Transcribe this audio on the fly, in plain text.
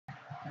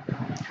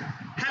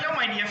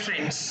my dear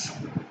friends.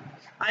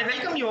 I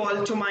welcome you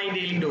all to my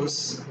daily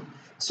dose.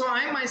 So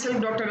I am myself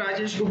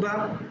Dr.Rajesh Gubba.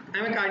 I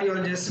am a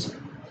cardiologist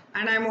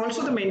and I am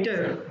also the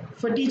mentor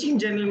for teaching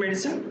general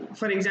medicine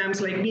for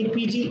exams like NEET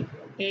PG,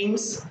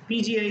 AIIMS,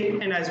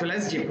 PGI and as well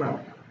as JIPMA.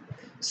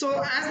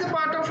 So as the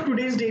part of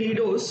today's daily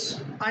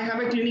dose, I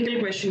have a clinical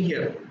question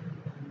here.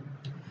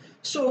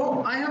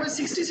 So I have a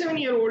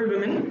 67-year-old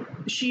woman.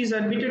 She is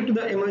admitted to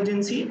the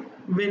emergency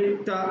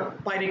with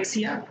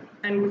pyrexia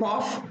and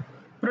cough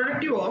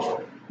productive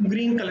of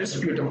green color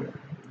sputum.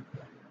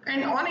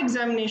 And on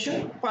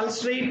examination,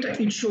 pulse rate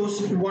it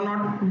shows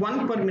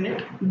 101 per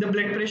minute. The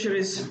blood pressure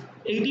is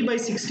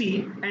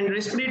 80/60 and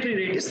respiratory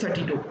rate is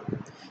 32.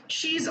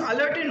 She is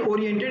alert and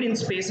oriented in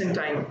space and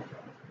time.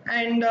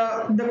 And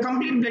the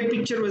complete blood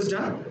picture was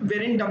done,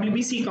 wherein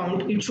WBC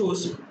count it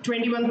shows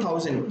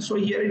 21,000. So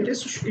here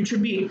it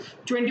should be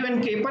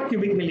 21 K per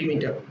cubic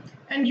millimeter.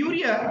 And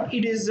urea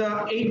it is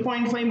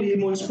 8.5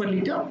 millimoles per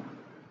liter.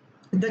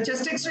 The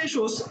chest X-ray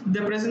shows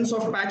the presence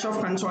of patch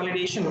of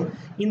consolidation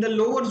in the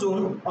lower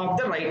zone of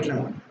the right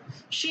lung.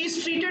 She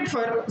is treated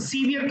for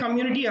severe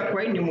community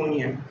acquired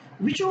pneumonia.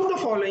 Which of the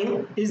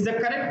following is the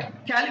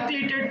correct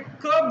calculated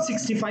curb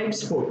 65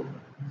 score?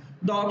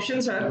 The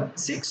options are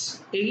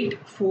 6, 8,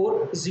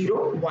 4,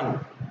 0,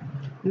 1.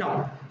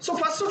 Now, so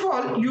first of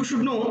all, you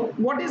should know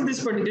what is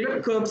this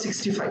particular curb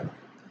 65.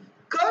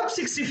 Curb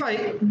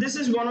 65, this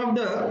is one of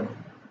the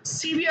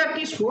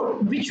severity score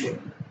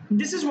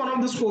this is one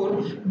of the score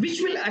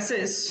which will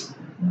assess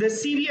the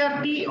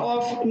severity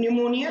of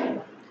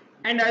pneumonia,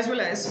 and as well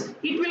as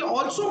it will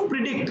also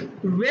predict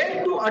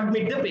where to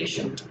admit the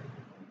patient.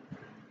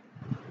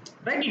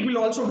 Right, it will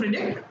also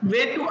predict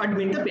where to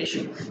admit the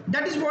patient.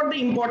 That is what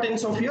the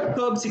importance of your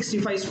curb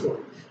 65 score.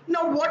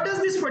 Now, what does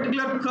this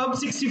particular curb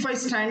 65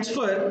 stands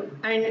for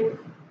and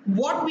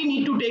what we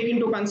need to take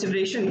into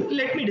consideration?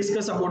 Let me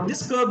discuss about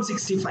this curb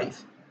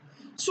 65.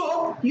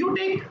 So you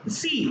take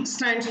C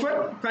stands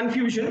for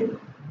confusion,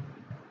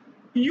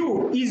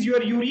 U is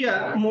your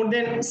urea more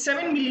than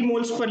 7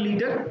 millimoles per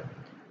liter,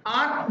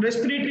 R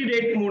respiratory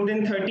rate more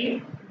than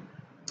 30,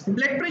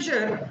 blood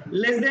pressure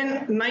less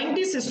than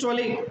 90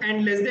 systolic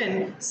and less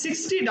than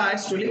 60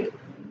 diastolic,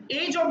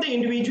 age of the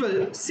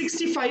individual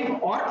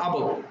 65 or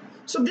above.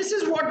 So this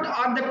is what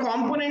are the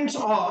components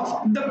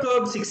of the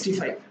curb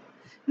 65.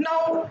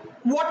 Now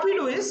what we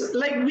do is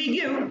like we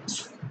give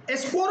a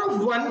score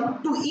of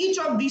 1 to each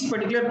of these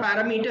particular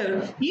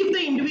parameter if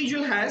the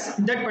individual has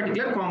that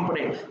particular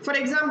component. For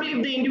example,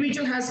 if the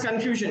individual has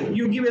confusion,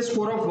 you give a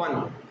score of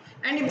 1.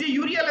 And if the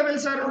urea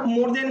levels are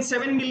more than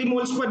 7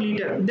 millimoles per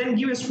liter, then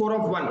give a score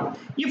of 1.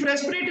 If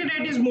respiratory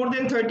rate is more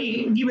than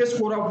 30, give a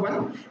score of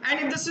 1. And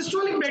if the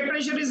systolic blood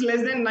pressure is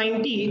less than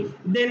 90,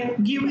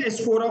 then give a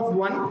score of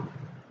 1.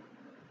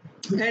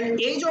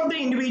 And age of the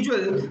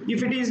individual,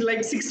 if it is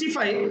like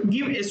 65,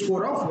 give a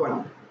score of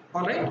 1.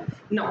 Alright,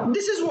 now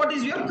this is what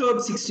is your curb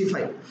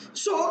 65.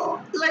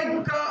 So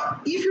like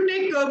if you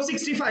take curb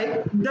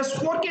 65, the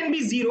score can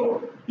be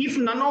 0 if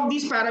none of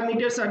these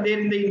parameters are there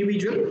in the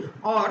individual,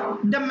 or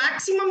the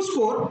maximum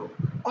score,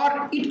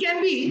 or it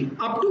can be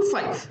up to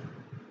 5.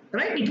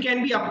 Right, it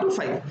can be up to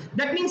 5.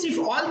 That means if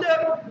all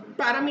the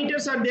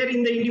parameters are there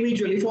in the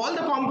individual, if all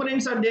the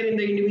components are there in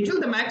the individual,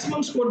 the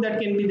maximum score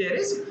that can be there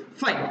is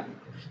 5.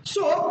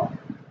 So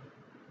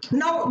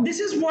now this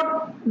is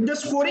what the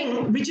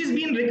scoring which is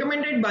being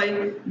recommended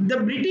by the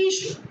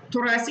British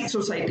Thoracic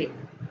Society.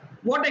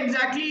 What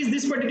exactly is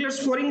this particular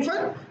scoring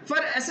for? For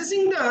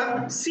assessing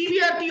the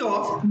severity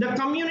of the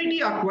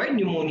community acquired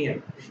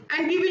pneumonia.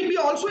 And we will be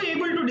also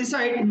able to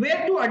decide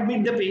where to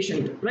admit the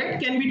patient,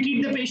 right? Can we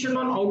treat the patient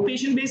on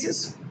outpatient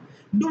basis?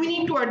 Do we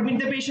need to admit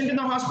the patient in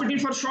the hospital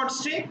for short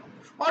stay?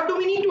 Or do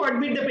we need to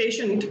admit the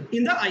patient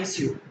in the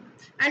ICU?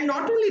 And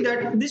not only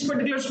that, this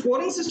particular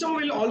scoring system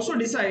will also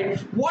decide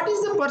what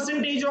is the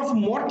percentage of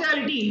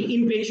mortality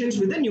in patients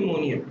with the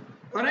pneumonia.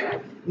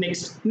 Alright,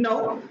 next.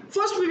 Now,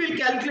 first we will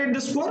calculate the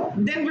score,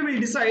 then we will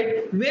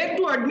decide where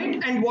to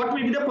admit and what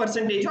will be the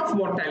percentage of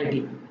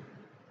mortality.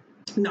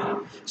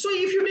 Now, so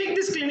if you take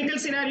this clinical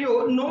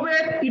scenario,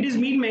 nowhere it is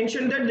being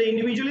mentioned that the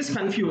individual is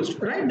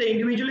confused, right? The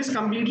individual is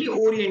completely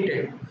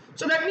oriented.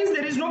 So that means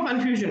there is no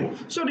confusion.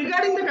 So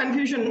regarding the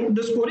confusion,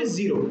 the score is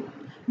 0.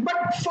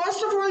 But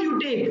first of all, you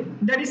take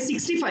that is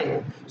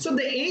 65. So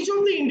the age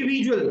of the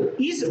individual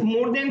is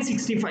more than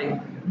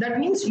 65. That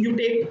means you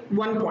take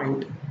 1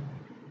 point,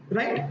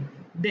 right?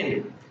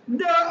 Then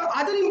the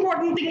other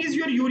important thing is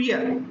your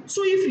urea.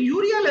 So if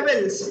urea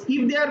levels,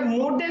 if they are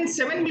more than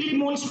 7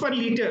 millimoles per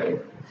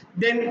liter,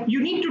 then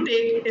you need to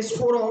take a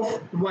score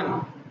of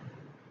 1.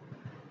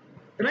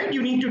 Right?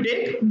 You need to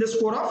take the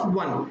score of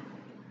 1.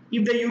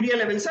 If the urea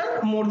levels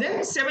are more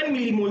than 7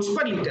 millimoles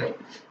per liter.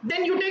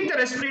 Then you take the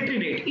respiratory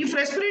rate. If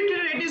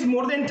respiratory rate is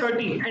more than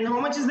 30, and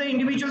how much is the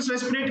individual's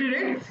respiratory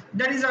rate?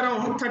 That is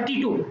around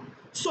 32.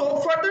 So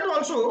for that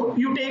also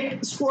you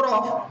take score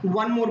of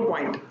 1 more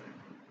point.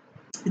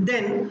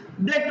 Then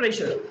blood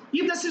pressure.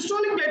 If the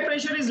systolic blood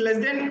pressure is less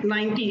than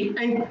 90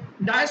 and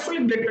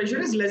diastolic blood pressure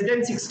is less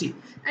than 60,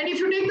 and if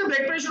you take the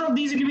blood pressure of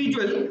these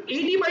individuals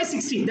 80 by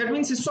 60, that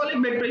means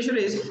systolic blood pressure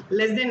is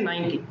less than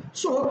 90.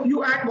 So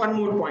you add one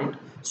more point.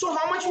 So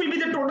how much will be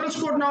the total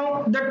score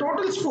now? The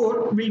total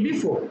score will be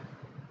 4.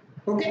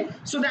 Okay,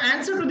 so the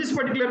answer to this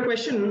particular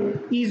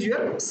question is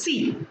your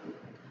C.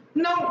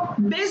 Now,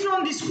 based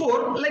on this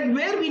score, like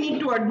where we need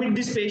to admit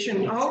this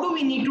patient, how do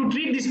we need to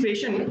treat this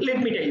patient,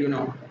 let me tell you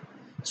now.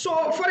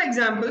 So, for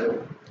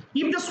example,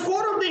 if the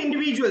score of the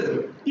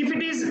individual, if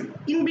it is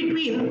in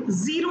between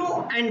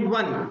 0 and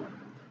 1,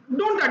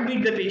 don't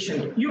admit the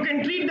patient. You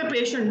can treat the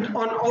patient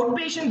on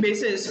outpatient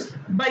basis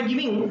by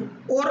giving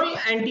oral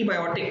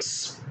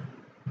antibiotics.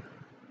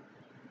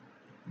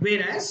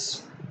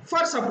 Whereas,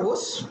 for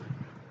suppose,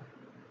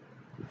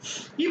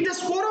 if the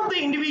score of the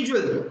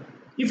individual,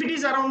 if it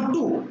is around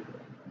 2,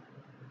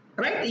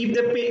 right,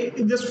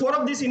 if the score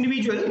of this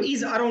individual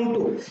is around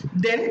 2,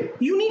 then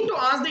you need to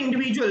ask the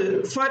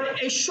individual for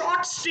a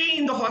short stay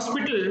in the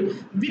hospital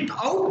with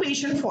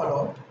outpatient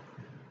follow-up.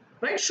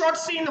 Right, short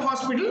stay in the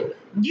hospital,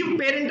 give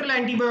parenteral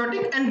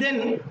antibiotic, and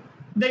then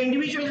the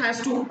individual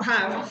has to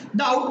have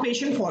the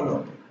outpatient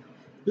follow-up.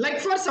 Like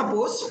for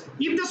suppose,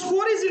 if the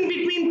score is in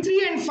between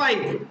 3 and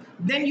 5,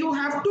 then you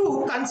have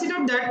to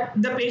consider that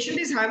the patient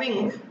is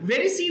having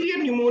very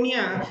severe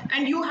pneumonia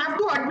and you have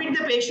to admit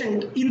the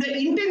patient in the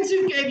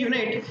intensive care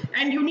unit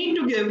and you need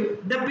to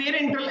give the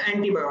parenteral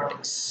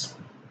antibiotics.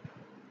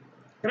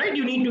 Right,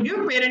 you need to give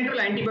parenteral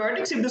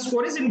antibiotics if the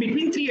score is in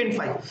between 3 and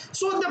 5.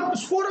 So the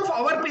score of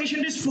our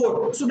patient is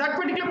 4. So that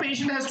particular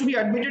patient has to be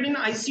admitted in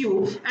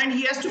ICU and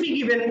he has to be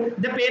given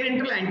the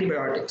parenteral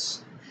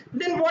antibiotics.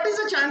 Then what is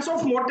the chance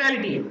of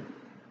mortality?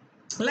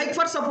 Like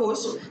for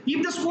suppose,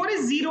 if the score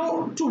is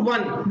 0 to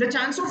 1, the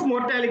chance of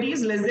mortality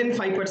is less than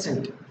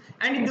 5%.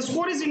 And if the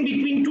score is in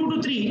between 2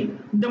 to 3,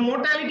 the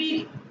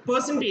mortality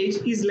percentage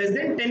is less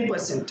than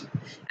 10%.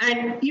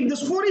 And if the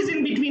score is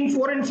in between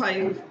 4 and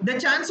 5, the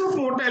chance of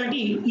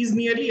mortality is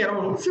nearly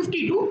around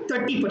 50 to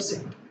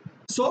 30%.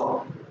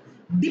 So,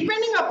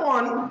 depending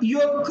upon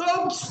your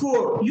curved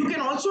score, you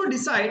can also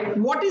decide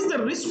what is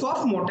the risk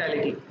of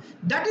mortality.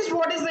 That is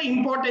what is the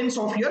importance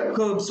of your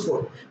curved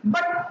score.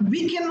 But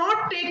we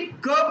cannot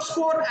take curved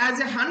score as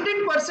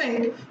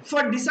 100%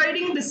 for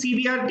deciding the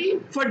severity,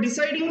 for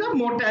deciding the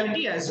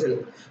mortality as well.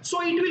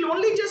 So it will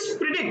only just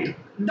predict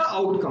the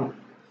outcome.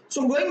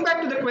 So going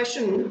back to the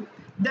question,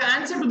 the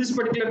answer to this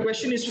particular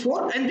question is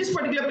 4, and this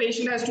particular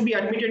patient has to be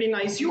admitted in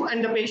ICU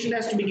and the patient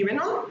has to be given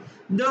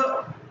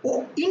the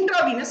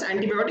intravenous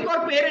antibiotic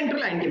or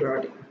parenteral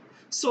antibiotic.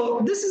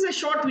 So this is a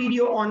short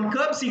video on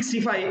curve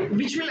 65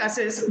 which will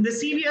assess the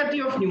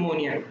severity of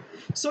pneumonia.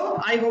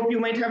 So I hope you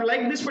might have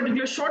liked this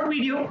particular short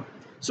video.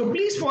 So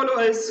please follow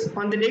us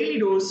on the Daily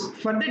Dose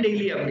for the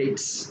daily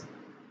updates.